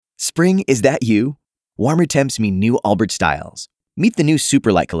Spring, is that you? Warmer temps mean new Allbirds styles. Meet the new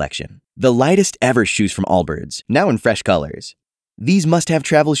Superlight collection, the lightest ever shoes from Allbirds, now in fresh colors. These must-have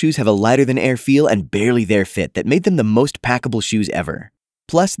travel shoes have a lighter-than-air feel and barely there fit that made them the most packable shoes ever.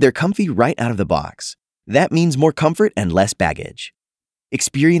 Plus, they're comfy right out of the box. That means more comfort and less baggage.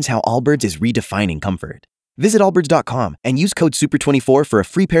 Experience how Allbirds is redefining comfort. Visit allbirds.com and use code SUPER24 for a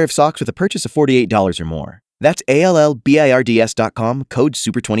free pair of socks with a purchase of $48 or more. That's ALLBIRDS.com, code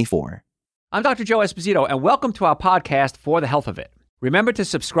SUPER24. I'm Dr. Joe Esposito, and welcome to our podcast, For the Health of It. Remember to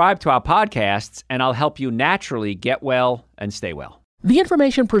subscribe to our podcasts, and I'll help you naturally get well and stay well. The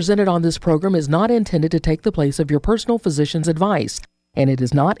information presented on this program is not intended to take the place of your personal physician's advice, and it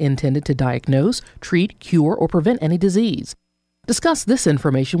is not intended to diagnose, treat, cure, or prevent any disease. Discuss this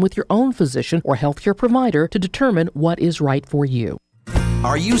information with your own physician or healthcare provider to determine what is right for you.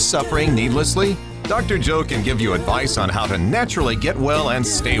 Are you suffering needlessly? Dr. Joe can give you advice on how to naturally get well and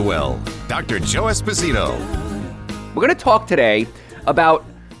stay well. Dr. Joe Esposito. We're going to talk today about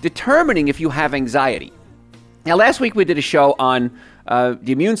determining if you have anxiety. Now, last week we did a show on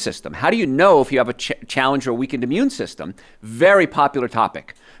the immune system. How do you know if you have a challenged or weakened immune system? Very popular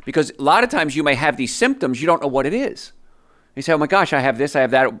topic, because a lot of times you may have these symptoms, you don't know what it is. You say, oh my gosh, I have this, I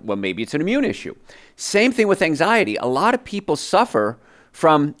have that. Well, maybe it's an immune issue. Same thing with anxiety. A lot of people suffer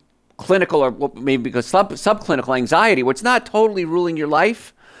from clinical or maybe because subclinical anxiety, where it's not totally ruling your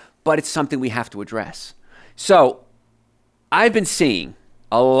life, but it's something we have to address. So I've been seeing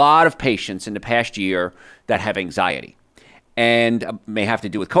a lot of patients in the past year that have anxiety, and it may have to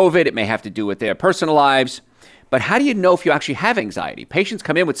do with COVID, it may have to do with their personal lives. But how do you know if you actually have anxiety? Patients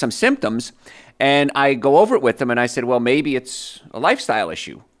come in with some symptoms, and I go over it with them, and I said, well, maybe it's a lifestyle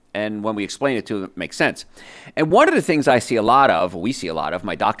issue. And when we explain it to them, it makes sense. And one of the things we see a lot of,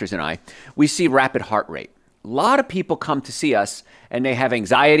 my doctors and I, we see rapid heart rate. A lot of people come to see us and they have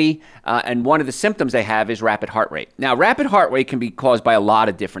anxiety, and one of the symptoms they have is rapid heart rate. Now, rapid heart rate can be caused by a lot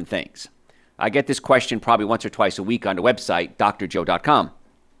of different things. I get this question probably once or twice a week on the website, drjoe.com.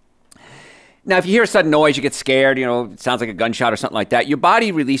 Now, if you hear a sudden noise, you get scared, it sounds like a gunshot or something like that. Your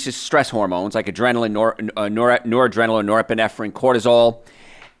body releases stress hormones like adrenaline, noradrenaline, norepinephrine, cortisol,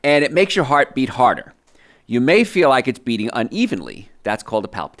 and it makes your heart beat harder. You may feel like it's beating unevenly. That's called a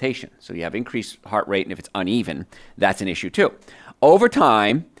palpitation. So you have increased heart rate, and if it's uneven, that's an issue too. Over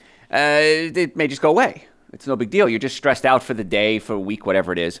time, it may just go away. It's no big deal. You're just stressed out for the day, for a week,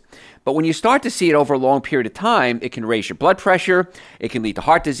 whatever it is. But when you start to see it over a long period of time, it can raise your blood pressure. It can lead to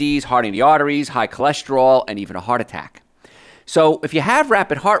heart disease, hardening the arteries, high cholesterol, and even a heart attack. So if you have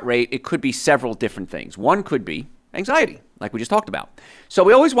rapid heart rate, it could be several different things. One could be anxiety, like we just talked about. So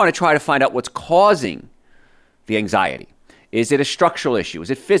we always want to try to find out what's causing the anxiety. Is it a structural issue? Is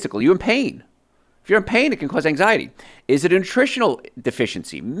it physical? Are you in pain? If you're in pain, it can cause anxiety. Is it a nutritional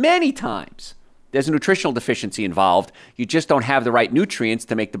deficiency? Many times there's a nutritional deficiency involved. You just don't have the right nutrients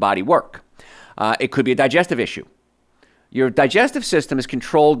to make the body work. It could be a digestive issue. Your digestive system is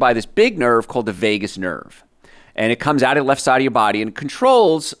controlled by this big nerve called the vagus nerve. And it comes out of the left side of your body and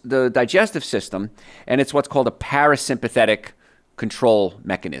controls the digestive system. And it's what's called a parasympathetic control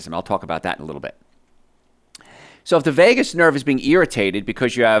mechanism. I'll talk about that in a little bit. So if the vagus nerve is being irritated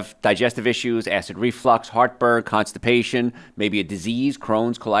because you have digestive issues, acid reflux, heartburn, constipation, maybe a disease,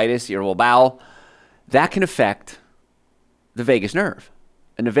 Crohn's, colitis, irritable bowel, that can affect the vagus nerve.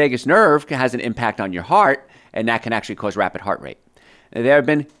 And the vagus nerve has an impact on your heart, and that can actually cause rapid heart rate. And there have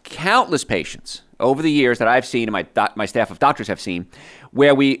been countless patients over the years that I've seen, and my staff of doctors have seen,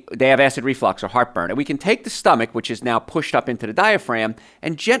 where they have acid reflux or heartburn. And we can take the stomach, which is now pushed up into the diaphragm,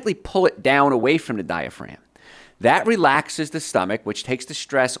 and gently pull it down away from the diaphragm. That relaxes the stomach, which takes the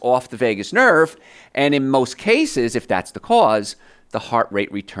stress off the vagus nerve. And in most cases, if that's the cause, the heart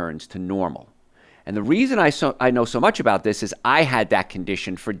rate returns to normal. And the reason I know so much about this is I had that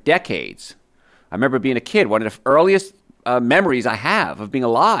condition for decades. I remember being a kid. One of the earliest memories I have of being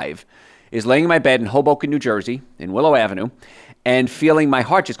alive is laying in my bed in Hoboken, New Jersey, in Willow Avenue, and feeling my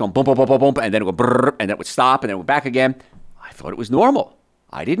heart just going boom, boom, boom, boom, boom, and then it would brrr, and then it would stop, and then it would back again. I thought it was normal.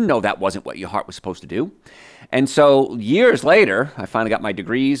 I didn't know that wasn't what your heart was supposed to do. And so years later, I finally got my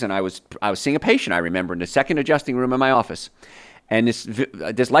degrees, and I was seeing a patient, I remember, in the second adjusting room in my office. And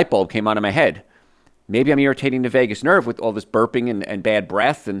this light bulb came on in my head. Maybe I'm irritating the vagus nerve with all this burping and bad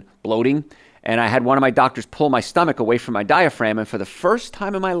breath and bloating. And I had one of my doctors pull my stomach away from my diaphragm, and for the first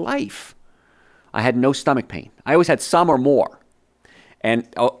time in my life, I had no stomach pain. I always had some or more. And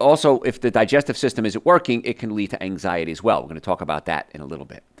also, if the digestive system isn't working, it can lead to anxiety as well. We're going to talk about that in a little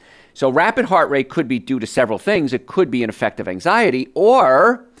bit. So rapid heart rate could be due to several things. It could be an effect of anxiety,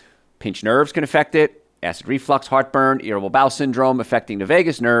 or pinched nerves can affect it. acid reflux, heartburn, irritable bowel syndrome affecting the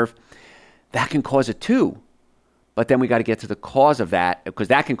vagus nerve, that can cause it too. But then we got to get to the cause of that, because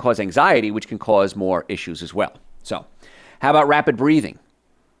that can cause anxiety, which can cause more issues as well. So how about rapid breathing?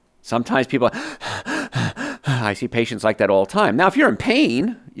 Sometimes people, I see patients like that all the time. Now, if you're in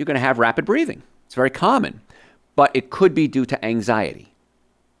pain, you're going to have rapid breathing. It's very common, but it could be due to anxiety.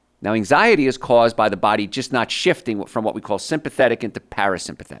 Now, anxiety is caused by the body just not shifting from what we call sympathetic into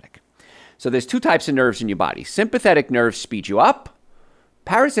parasympathetic. So there's two types of nerves in your body. Sympathetic nerves speed you up.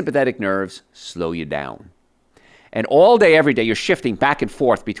 Parasympathetic nerves slow you down. And all day, every day, you're shifting back and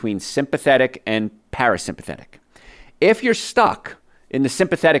forth between sympathetic and parasympathetic. If you're stuck in the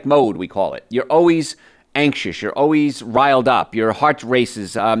sympathetic mode, we call it, you're always anxious, you're always riled up, your heart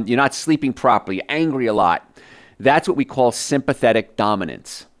races, you're not sleeping properly, you're angry a lot. That's what we call sympathetic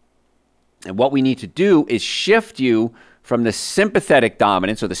dominance. And what we need to do is shift you from the sympathetic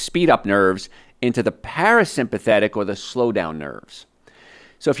dominance, or the speed up nerves, into the parasympathetic, or the slow down nerves.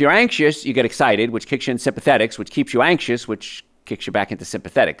 So if you're anxious, you get excited, which kicks you in sympathetics, which keeps you anxious, which kicks you back into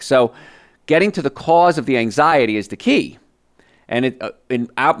sympathetic. So getting to the cause of the anxiety is the key. And in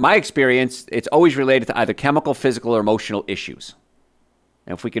my experience, it's always related to either chemical, physical, or emotional issues.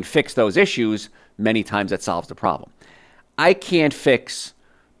 And if we can fix those issues, many times that solves the problem. I can't fix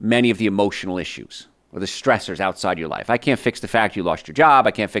many of the emotional issues or the stressors outside your life. I can't fix the fact you lost your job.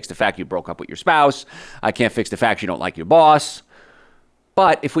 I can't fix the fact you broke up with your spouse. I can't fix the fact you don't like your boss.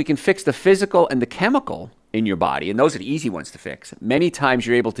 But if we can fix the physical and the chemical in your body, and those are the easy ones to fix, many times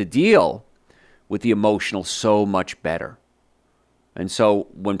you're able to deal with the emotional so much better. And so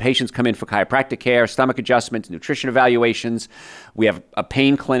when patients come in for chiropractic care, stomach adjustments, nutrition evaluations, we have a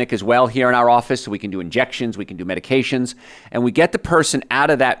pain clinic as well here in our office, so we can do injections, we can do medications, and we get the person out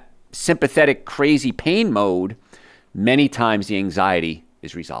of that sympathetic, crazy pain mode. Many times the anxiety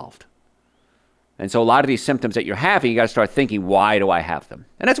is resolved. And so a lot of these symptoms that you're having, you got to start thinking, why do I have them?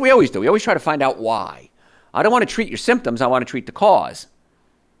 And that's what we always do. We always try to find out why. I don't want to treat your symptoms. I want to treat the cause.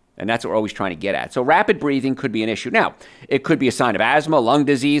 And that's what we're always trying to get at. So rapid breathing could be an issue. Now, it could be a sign of asthma, lung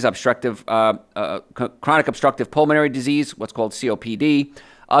disease, chronic obstructive pulmonary disease, what's called COPD,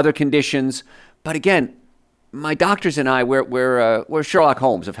 other conditions. But again, my doctors and I, we're Sherlock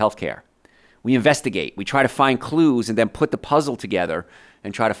Holmes of healthcare. We investigate. We try to find clues and then put the puzzle together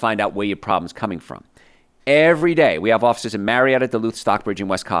and try to find out where your problem's coming from. Every day, we have offices in Marietta, Duluth, Stockbridge, and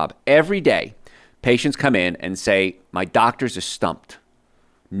West Cobb. Every day, patients come in and say, my doctors are stumped.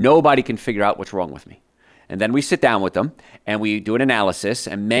 Nobody can figure out what's wrong with me. And then we sit down with them and we do an analysis,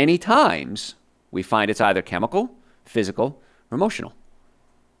 and many times we find it's either chemical, physical, or emotional.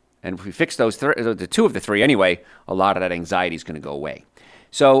 And if we fix those the two of the three anyway, a lot of that anxiety is going to go away.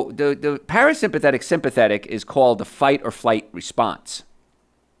 So the parasympathetic sympathetic is called the fight or flight response.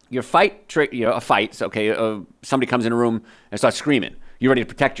 Your fight, a fight, so okay, somebody comes in a room and starts screaming. You're ready to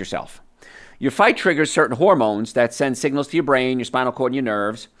protect yourself. Your fight triggers certain hormones that send signals to your brain, your spinal cord, and your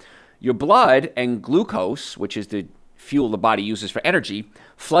nerves. Your blood and glucose, which is the fuel the body uses for energy,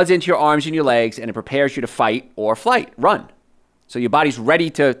 floods into your arms and your legs, and it prepares you to fight or flight, run. So your body's ready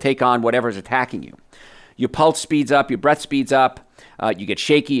to take on whatever is attacking you. Your pulse speeds up, your breath speeds up, you get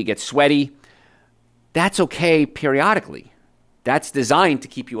shaky, you get sweaty. That's okay periodically. That's designed to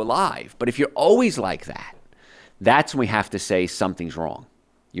keep you alive. But if you're always like that, that's when we have to say something's wrong.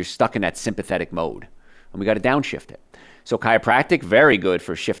 You're stuck in that sympathetic mode, and we got to downshift it. So chiropractic, very good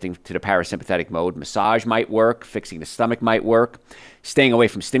for shifting to the parasympathetic mode. Massage might work. Fixing the stomach might work. Staying away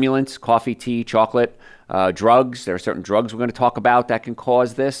from stimulants, coffee, tea, chocolate, drugs. There are certain drugs we're going to talk about that can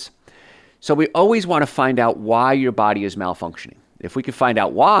cause this. So we always want to find out why your body is malfunctioning. If we can find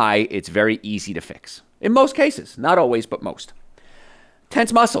out why, it's very easy to fix. In most cases, not always, but most.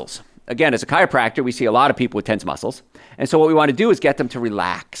 Tense muscles. Again, as a chiropractor, we see a lot of people with tense muscles. And so what we want to do is get them to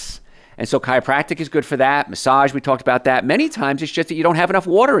relax. And so chiropractic is good for that. Massage, we talked about that. Many times it's just that you don't have enough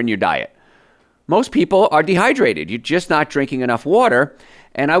water in your diet. Most people are dehydrated. You're just not drinking enough water.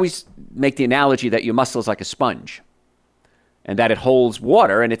 And I always make the analogy that your muscle is like a sponge and that it holds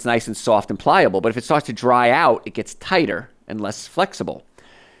water and it's nice and soft and pliable. But if it starts to dry out, it gets tighter and less flexible.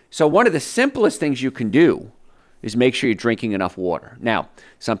 So one of the simplest things you can do is make sure you're drinking enough water. Now,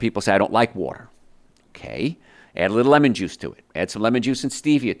 some people say, I don't like water. Okay, add a little lemon juice to it. Add some lemon juice and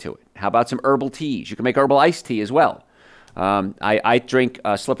stevia to it. How about some herbal teas? You can make herbal iced tea as well. I drink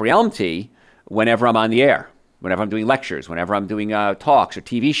slippery elm tea whenever I'm on the air, whenever I'm doing lectures, whenever I'm doing talks or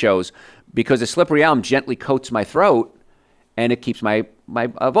TV shows, because the slippery elm gently coats my throat and it keeps my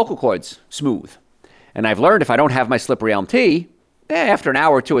vocal cords smooth. And I've learned if I don't have my slippery elm tea, after an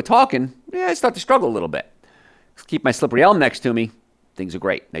hour or two of talking, I start to struggle a little bit. Keep my slippery elm next to me, things are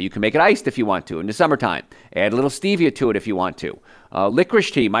great. Now, you can make it iced if you want to in the summertime. Add a little stevia to it if you want to.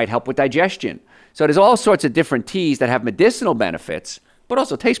 Licorice tea might help with digestion. So there's all sorts of different teas that have medicinal benefits, but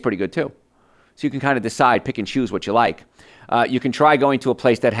also taste pretty good too. So you can kind of decide, pick and choose what you like. You can try going to a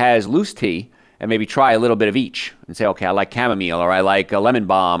place that has loose tea and maybe try a little bit of each and say, okay, I like chamomile, or I like a lemon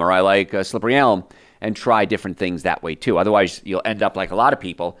balm, or I like a slippery elm, and try different things that way too. Otherwise, you'll end up like a lot of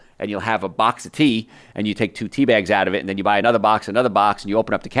people, and you'll have a box of tea, and you take 2 tea bags out of it, and then you buy another box, and you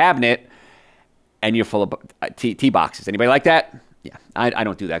open up the cabinet, and you're full of tea boxes. Anybody like that? Yeah, I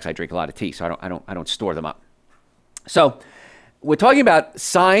don't do that because I drink a lot of tea, so I don't store them up. So we're talking about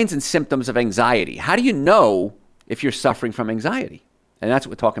signs and symptoms of anxiety. How do you know if you're suffering from anxiety? And that's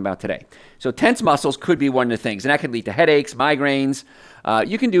what we're talking about today. So tense muscles could be one of the things, and that could lead to headaches, migraines.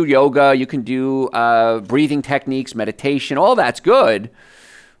 You can do yoga, you can do breathing techniques, meditation, all that's good.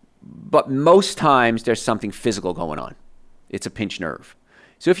 But most times there's something physical going on. It's a pinched nerve.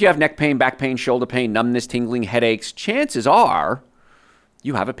 So if you have neck pain, back pain, shoulder pain, numbness, tingling, headaches, chances are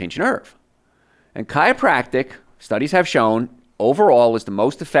you have a pinched nerve. And chiropractic, studies have shown, overall is the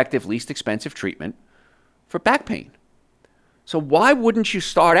most effective, least expensive treatment for back pain. So why wouldn't you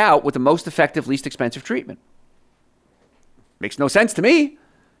start out with the most effective, least expensive treatment? Makes no sense to me.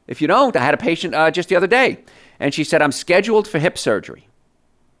 If you don't, I had a patient just the other day, and she said, I'm scheduled for hip surgery,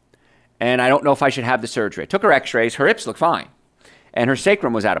 and I don't know if I should have the surgery. I took her x-rays. Her hips look fine, and her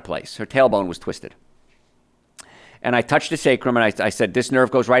sacrum was out of place. Her tailbone was twisted. And I touched the sacrum, and I said, this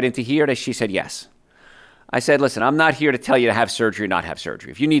nerve goes right into here? And she said, yes. I said, listen, I'm not here to tell you to have surgery or not have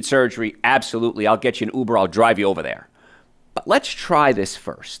surgery. If you need surgery, absolutely, I'll get you an Uber. I'll drive you over there. But let's try this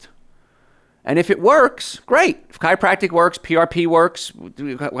first. And if it works, great. If chiropractic works, PRP works,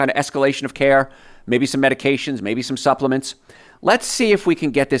 kind of escalation of care, maybe some medications, maybe some supplements. Let's see if we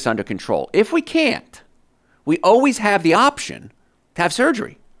can get this under control. If we can't, we always have the option to have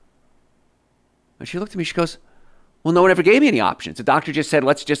surgery. And she looked at me, she goes, well, no one ever gave me any options. The doctor just said,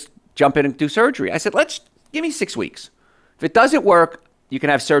 let's just jump in and do surgery. I said, give me 6 weeks. If it doesn't work, you can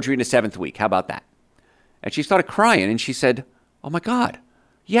have surgery in the 7th week. How about that? And she started crying, and she said, oh my God,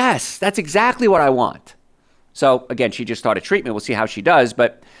 yes, that's exactly what I want. So again, she just started treatment. We'll see how she does.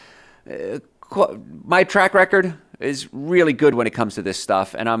 But my track record is really good when it comes to this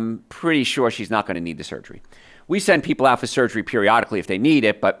stuff, and I'm pretty sure she's not going to need the surgery. We send people out for surgery periodically if they need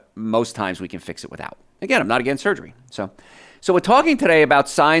it, but most times we can fix it without. Again, I'm not against surgery. So we're talking today about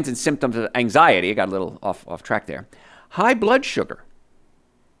signs and symptoms of anxiety. I got a little off track there. High blood sugar.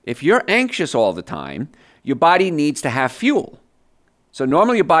 If you're anxious all the time, your body needs to have fuel. So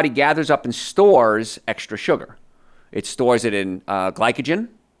normally your body gathers up and stores extra sugar. It stores it in glycogen,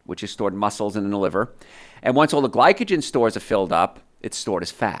 which is stored in muscles and in the liver. And once all the glycogen stores are filled up, it's stored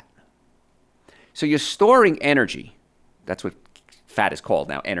as fat. So you're storing energy. That's what fat is called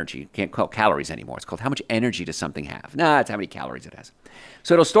now, energy. You can't call it calories anymore. It's called how much energy does something have? Nah, it's how many calories it has.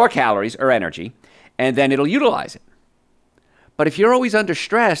 So it'll store calories or energy, and then it'll utilize it. But if you're always under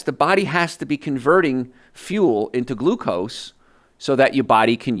stress, the body has to be converting fuel into glucose so that your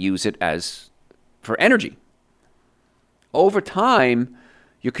body can use it for energy. Over time,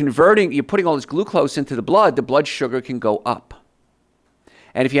 you're putting all this glucose into the blood sugar can go up.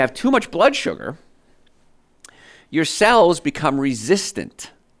 And if you have too much blood sugar, your cells become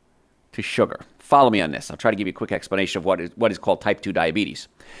resistant to sugar. Follow me on this. I'll try to give you a quick explanation of what is called type 2 diabetes.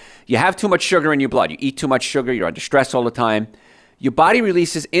 You have too much sugar in your blood. You eat too much sugar. You're under stress all the time. Your body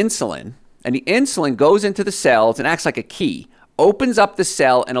releases insulin, and the insulin goes into the cells and acts like a key, opens up the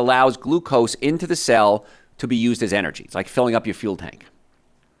cell and allows glucose into the cell to be used as energy. It's like filling up your fuel tank.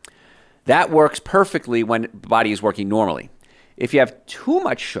 That works perfectly when the body is working normally. If you have too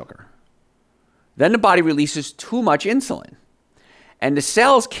much sugar, then the body releases too much insulin. And the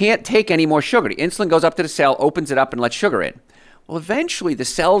cells can't take any more sugar. The insulin goes up to the cell, opens it up, and lets sugar in. Well, eventually the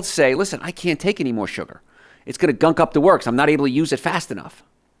cells say, listen, I can't take any more sugar. It's going to gunk up the works. I'm not able to use it fast enough.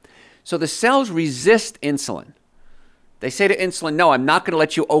 So the cells resist insulin. They say to insulin, no, I'm not going to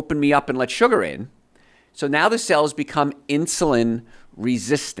let you open me up and let sugar in. So now the cells become insulin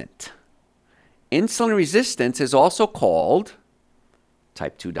resistant. Insulin resistance is also called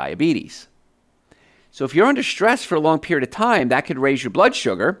type 2 diabetes. So if you're under stress for a long period of time, that could raise your blood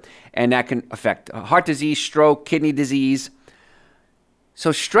sugar, and that can affect heart disease, stroke, kidney disease.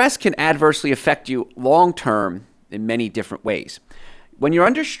 So stress can adversely affect you long-term in many different ways. When you're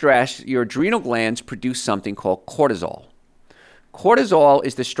under stress, your adrenal glands produce something called cortisol. Cortisol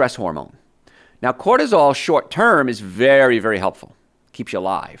is the stress hormone. Now, cortisol short-term is very, very helpful. Keeps you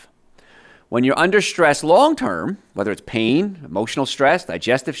alive. When you're under stress long-term, whether it's pain, emotional stress,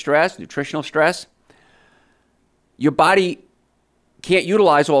 digestive stress, nutritional stress, your body can't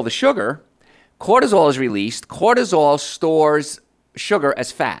utilize all the sugar, cortisol is released. Cortisol stores sugar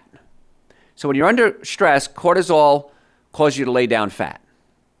as fat. So when you're under stress, cortisol causes you to lay down fat.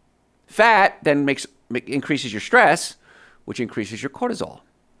 Fat then increases your stress, which increases your cortisol.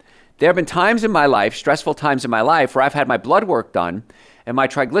 There have been times in my life, stressful times in my life, where I've had my blood work done and my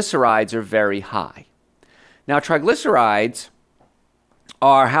triglycerides are very high. Now, triglycerides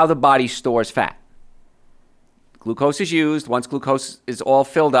are how the body stores fat. Glucose is used. Once glucose is all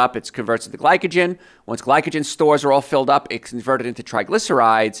filled up, it's converted to glycogen. Once glycogen stores are all filled up, it's converted into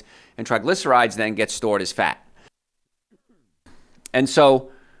triglycerides, and triglycerides then get stored as fat. And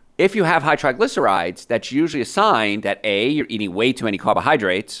so if you have high triglycerides, that's usually a sign that A, you're eating way too many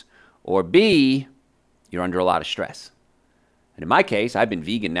carbohydrates, or B, you're under a lot of stress. And in my case, I've been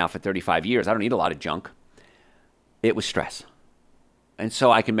vegan now for 35 years. I don't eat a lot of junk. It was stress. And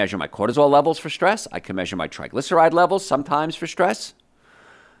so I can measure my cortisol levels for stress. I can measure my triglyceride levels sometimes for stress.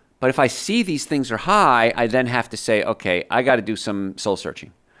 But if I see these things are high, I then have to say, okay, I got to do some soul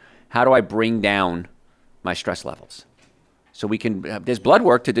searching. How do I bring down my stress levels? So there's blood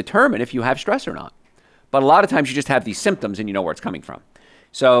work to determine if you have stress or not. But a lot of times you just have these symptoms and you know where it's coming from.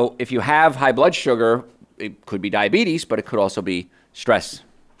 So if you have high blood sugar, it could be diabetes, but it could also be stress.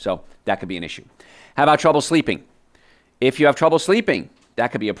 So that could be an issue. How about trouble sleeping? If you have trouble sleeping,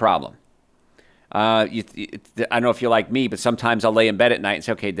 that could be a problem. I don't know if you're like me, but sometimes I'll lay in bed at night and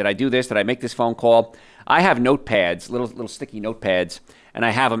say, okay, did I do this? Did I make this phone call? I have notepads, little sticky notepads, and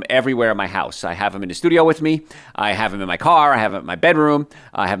I have them everywhere in my house. I have them in the studio with me. I have them in my car. I have them in my bedroom.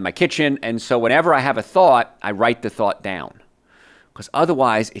 I have them in my kitchen. And so whenever I have a thought, I write the thought down. Because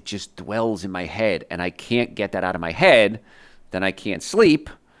otherwise, it just dwells in my head, and I can't get that out of my head. Then I can't sleep,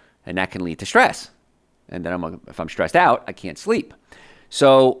 and that can lead to stress. And then if I'm stressed out, I can't sleep.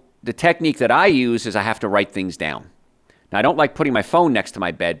 So the technique that I use is I have to write things down. Now, I don't like putting my phone next to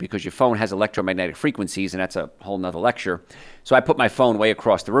my bed because your phone has electromagnetic frequencies, and that's a whole nother lecture. So I put my phone way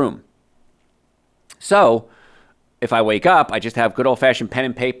across the room. So if I wake up, I just have good old-fashioned pen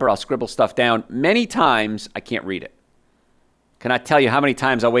and paper. I'll scribble stuff down. Many times, I can't read it. Cannot tell you how many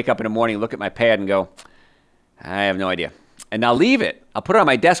times I'll wake up in the morning, look at my pad, and go, I have no idea. And I'll leave it. I'll put it on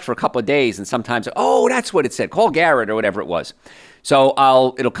my desk for a couple of days, and sometimes, oh, that's what it said. Call Garrett or whatever it was. So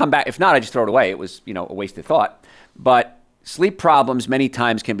it'll come back. If not, I just throw it away. It was, a wasted thought. But sleep problems many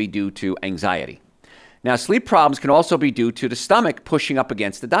times can be due to anxiety. Now, sleep problems can also be due to the stomach pushing up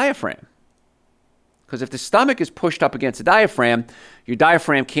against the diaphragm. Because if the stomach is pushed up against the diaphragm, your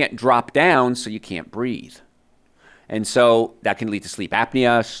diaphragm can't drop down, so you can't breathe. And so that can lead to sleep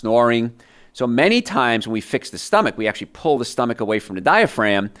apnea, snoring. So many times when we fix the stomach, we actually pull the stomach away from the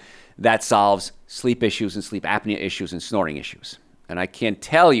diaphragm. That solves sleep issues and sleep apnea issues and snoring issues. And I can't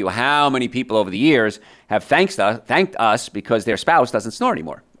tell you how many people over the years have thanked us because their spouse doesn't snore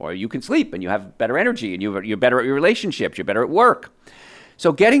anymore. Or you can sleep and you have better energy and you're better at your relationships, you're better at work.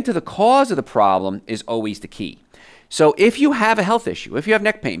 So getting to the cause of the problem is always the key. So if you have a health issue, if you have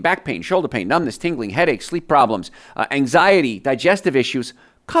neck pain, back pain, shoulder pain, numbness, tingling, headaches, sleep problems, anxiety, digestive issues,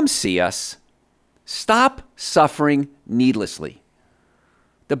 come see us. Stop suffering needlessly.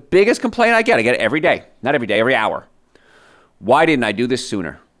 The biggest complaint I get it every day, not every day, every hour. Why didn't I do this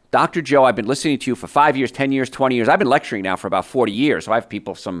sooner? Dr. Joe, I've been listening to you for 5 years, 10 years, 20 years. I've been lecturing now for about 40 years. So I have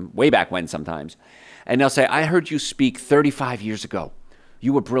people some way back when sometimes. And they'll say, I heard you speak 35 years ago.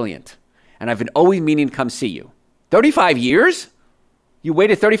 You were brilliant. And I've been always meaning to come see you. 35 years? You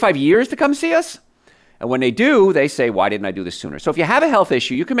waited 35 years to come see us? And when they do, they say, why didn't I do this sooner? So if you have a health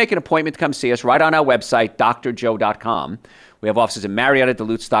issue, you can make an appointment to come see us right on our website, drjoe.com. We have offices in Marietta,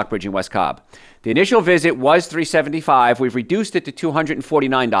 Duluth, Stockbridge, and West Cobb. The initial visit was $375. We've reduced it to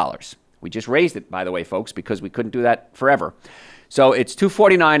 $249. We just raised it, by the way, folks, because we couldn't do that forever. So it's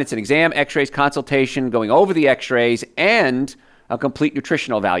 $249. It's an exam, x-rays, consultation, going over the x-rays, and a complete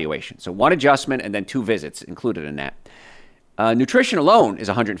nutritional evaluation. So one adjustment and then 2 visits included in that. Nutrition alone is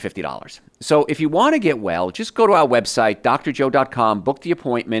 $150. So if you want to get well, just go to our website, drjoe.com, book the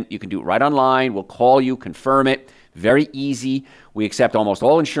appointment. You can do it right online. We'll call you, confirm it. Very easy. We accept almost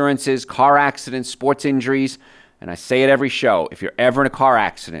all insurances, car accidents, sports injuries. And I say it every show, if you're ever in a car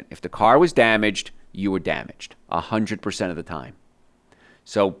accident, if the car was damaged, you were damaged 100% of the time.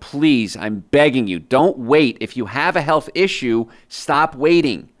 So please, I'm begging you, don't wait. If you have a health issue, stop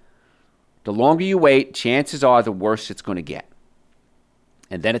waiting. The longer you wait, chances are the worse it's going to get.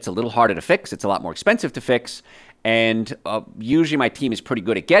 And then it's a little harder to fix. It's a lot more expensive to fix. And usually my team is pretty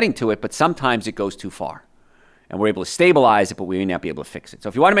good at getting to it, but sometimes it goes too far. And we're able to stabilize it, but we may not be able to fix it. So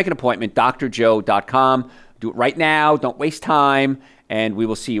if you want to make an appointment, drjoe.com. Do it right now. Don't waste time. And we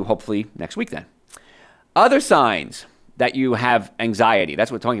will see you hopefully next week then. Other signs that you have anxiety.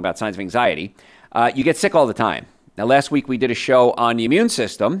 That's what we're talking about, signs of anxiety. You get sick all the time. Now, last week we did a show on the immune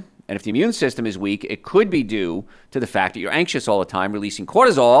system. And if the immune system is weak, it could be due to the fact that you're anxious all the time, releasing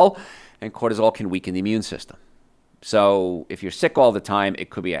cortisol, and cortisol can weaken the immune system. So if you're sick all the time, it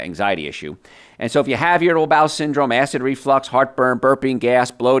could be an anxiety issue. And so if you have irritable bowel syndrome, acid reflux, heartburn, burping,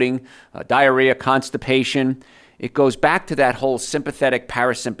 gas, bloating, diarrhea, constipation, it goes back to that whole sympathetic,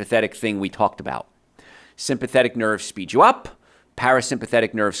 parasympathetic thing we talked about. Sympathetic nerves speed you up,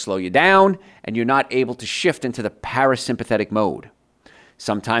 parasympathetic nerves slow you down, and you're not able to shift into the parasympathetic mode.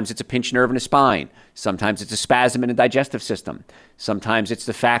 Sometimes it's a pinched nerve in the spine. Sometimes it's a spasm in the digestive system. Sometimes it's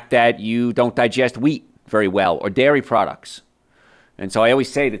the fact that you don't digest wheat very well or dairy products. And so I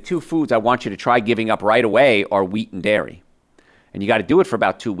always say the two foods I want you to try giving up right away are wheat and dairy. And you got to do it for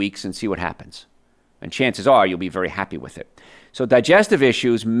about 2 weeks and see what happens. And chances are you'll be very happy with it. So digestive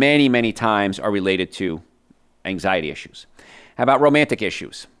issues many, many times are related to anxiety issues. How about romantic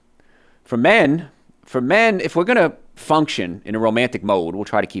issues? For men, if we're going to function in a romantic mode, we'll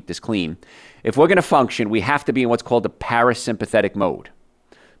try to keep this clean. If we're going to function, we have to be in what's called the parasympathetic mode.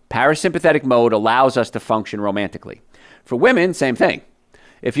 Parasympathetic mode allows us to function romantically. For women, same thing.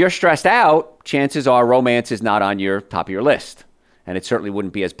 If you're stressed out, chances are romance is not on your top of your list. And it certainly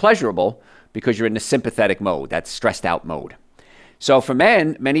wouldn't be as pleasurable because you're in the sympathetic mode, that stressed out mode. So for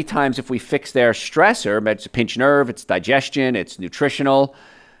men, many times if we fix their stressor, it's a pinched nerve, it's digestion, it's nutritional,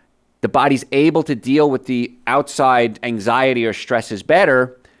 the body's able to deal with the outside anxiety or stresses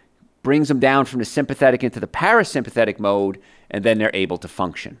better, brings them down from the sympathetic into the parasympathetic mode, and then they're able to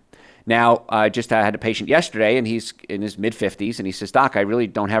function. Now, I had a patient yesterday, and he's in his mid-50s, and he says, Doc, I really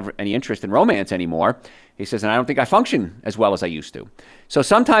don't have any interest in romance anymore. He says, and I don't think I function as well as I used to. So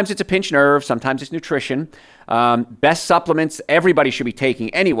sometimes it's a pinched nerve, sometimes it's nutrition. Best supplements everybody should be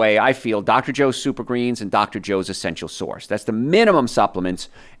taking anyway, I feel, Dr. Joe's Super Greens and Dr. Joe's Essential Source. That's the minimum supplements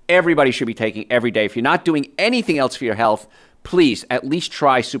everybody should be taking every day. If you're not doing anything else for your health, please at least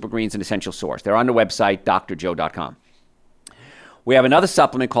try Super Greens and Essential Source. They're on the website, drjoe.com. We have another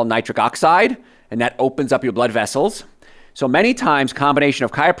supplement called nitric oxide, and that opens up your blood vessels. So many times, combination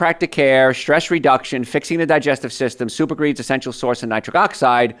of chiropractic care, stress reduction, fixing the digestive system, Super Greens, Essential Source, and nitric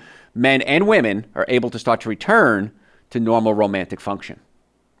oxide, men and women are able to start to return to normal romantic function,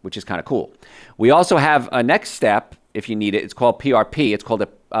 which is kind of cool. We also have a next step, if you need it. It's called PRP. It's called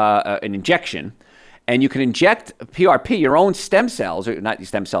an injection. And you can inject PRP, your own stem cells, or not your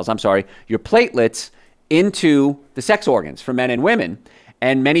stem cells, your platelets, into the sex organs for men and women,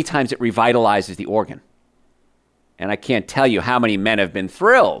 and many times it revitalizes the organ. And I can't tell you how many men have been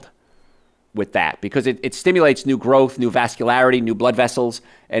thrilled with that because it stimulates new growth, new vascularity, new blood vessels,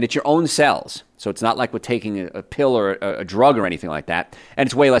 and it's your own cells. So it's not like we're taking a pill or a drug or anything like that. And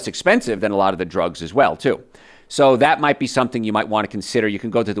it's way less expensive than a lot of the drugs as well, too. So that might be something you might want to consider. You can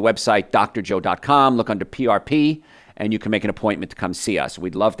go to the website, drjoe.com, look under PRP, and you can make an appointment to come see us.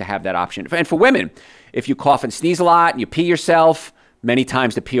 We'd love to have that option. And for women, if you cough and sneeze a lot and you pee yourself, many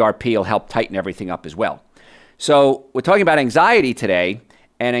times the PRP will help tighten everything up as well. So we're talking about anxiety today,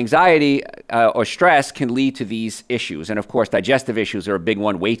 and anxiety or stress can lead to these issues. And of course, digestive issues are a big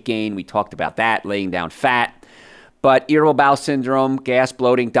one. Weight gain, we talked about that, laying down fat. But irritable bowel syndrome, gas,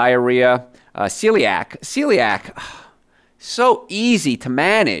 bloating, diarrhea, celiac, so easy to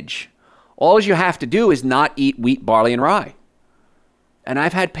manage. All you have to do is not eat wheat, barley, and rye. And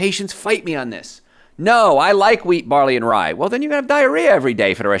I've had patients fight me on this. No, I like wheat, barley, and rye. Well, then you're going to have diarrhea every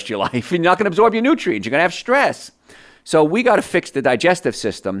day for the rest of your life. You're not going to absorb your nutrients. You're going to have stress. So we got to fix the digestive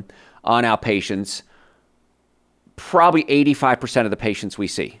system on our patients. Probably 85% of the patients we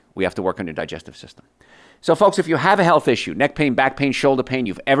see, we have to work on your digestive system. So folks, if you have a health issue, neck pain, back pain, shoulder pain,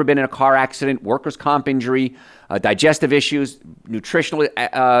 you've ever been in a car accident, workers' comp injury, digestive issues, nutritional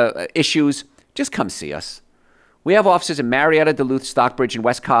issues, just come see us. We have offices in Marietta, Duluth, Stockbridge, and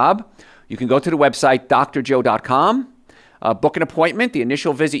West Cobb. You can go to the website, drjoe.com, book an appointment. The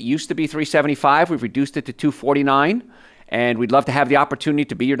initial visit used to be $375. We've reduced it to $249, and we'd love to have the opportunity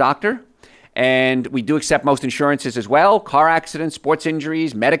to be your doctor. And we do accept most insurances as well, car accidents, sports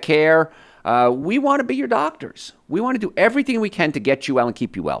injuries, Medicare. We want to be your doctors. We want to do everything we can to get you well and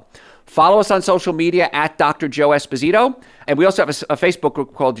keep you well. Follow us on social media at Dr. Joe Esposito. And we also have a Facebook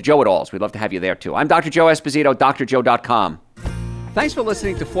group called Joe It Alls. We'd love to have you there too. I'm Dr. Joe Esposito, drjoe.com. Thanks for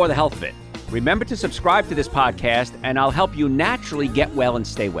listening to For the Health of It. Remember to subscribe to this podcast, and I'll help you naturally get well and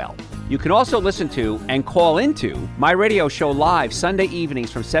stay well. You can also listen to and call into my radio show live Sunday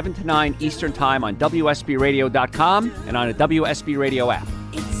evenings from 7 to 9 Eastern Time on WSBRadio.com and on a WSB Radio app.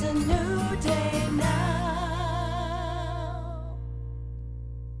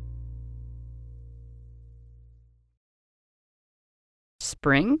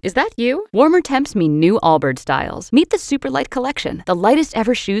 Spring? Is that you? Warmer temps mean new Allbirds styles. Meet the Superlight Collection, the lightest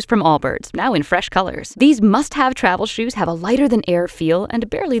ever shoes from Allbirds, now in fresh colors. These must-have travel shoes have a lighter-than-air feel and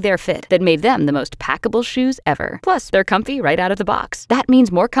barely there fit that made them the most packable shoes ever. Plus, they're comfy right out of the box. That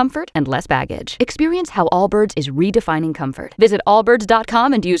means more comfort and less baggage. Experience how Allbirds is redefining comfort. Visit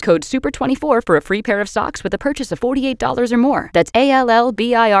allbirds.com and use code SUPER24 for a free pair of socks with a purchase of $48 or more. That's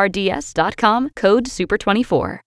ALLBIRDS.com, code SUPER24.